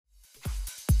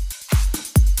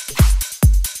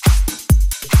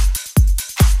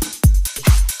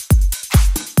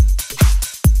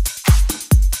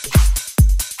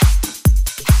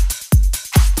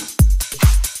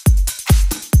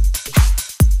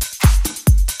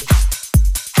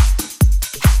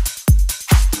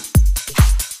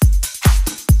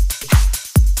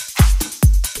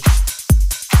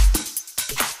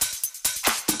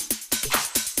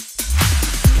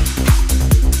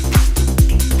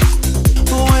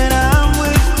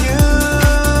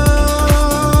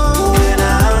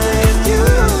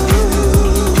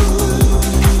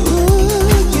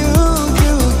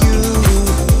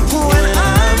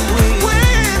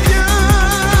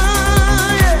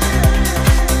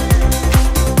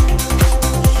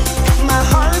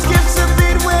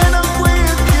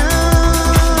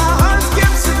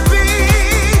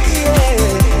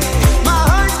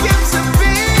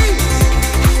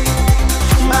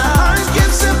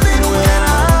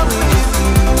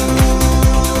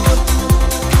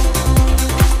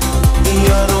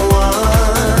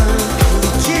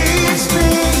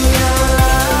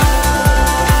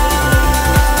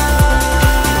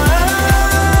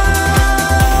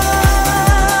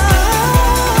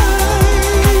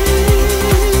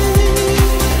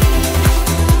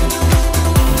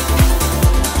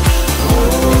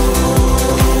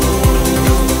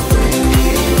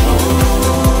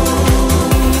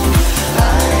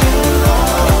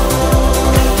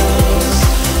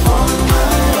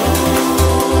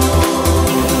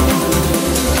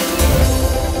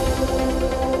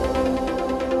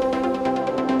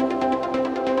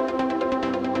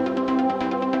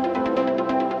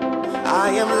I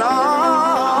am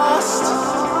lost.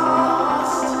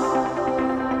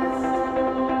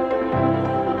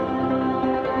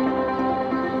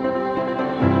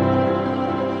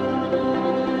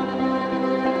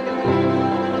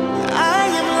 I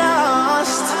am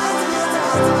lost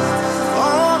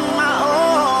on my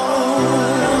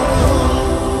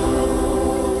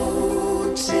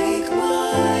own. Take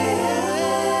my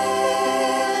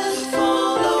hand,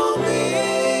 follow me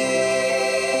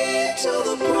to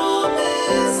the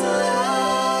promised land.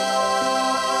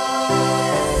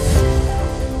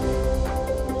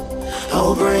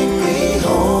 Oh, bring me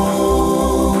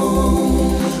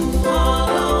home.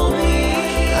 Follow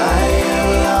me. I am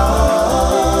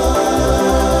lost,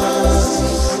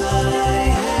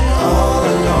 all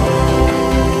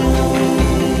alone.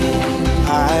 I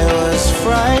was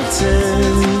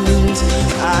frightened,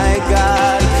 I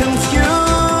got confused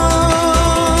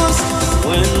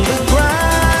when the ground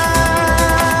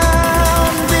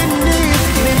beneath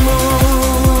me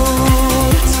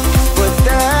moved. But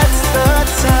that's the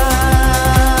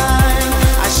time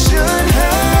I should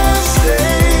have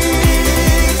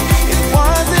stayed. It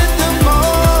wasn't the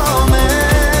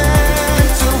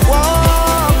moment to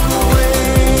walk away.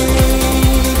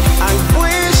 I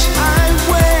wish I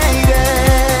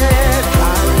waited. I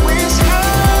wish I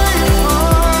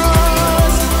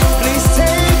paused. Please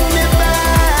take me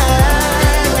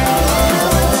back.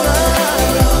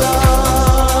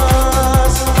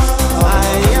 Lost. I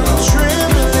am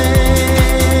trembling.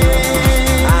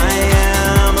 I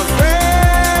am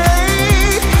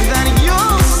afraid that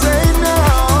you'll say no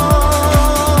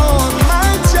on my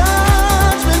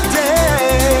judgment day.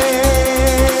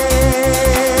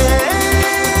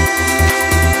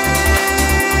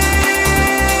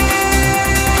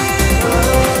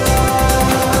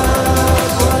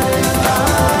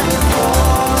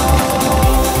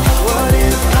 What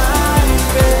if I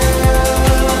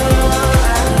fail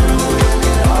and ruin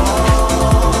it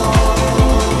all?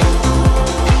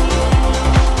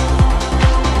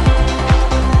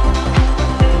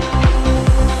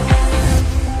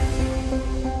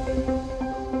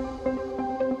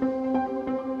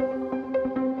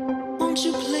 Won't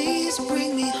you please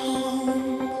bring me home?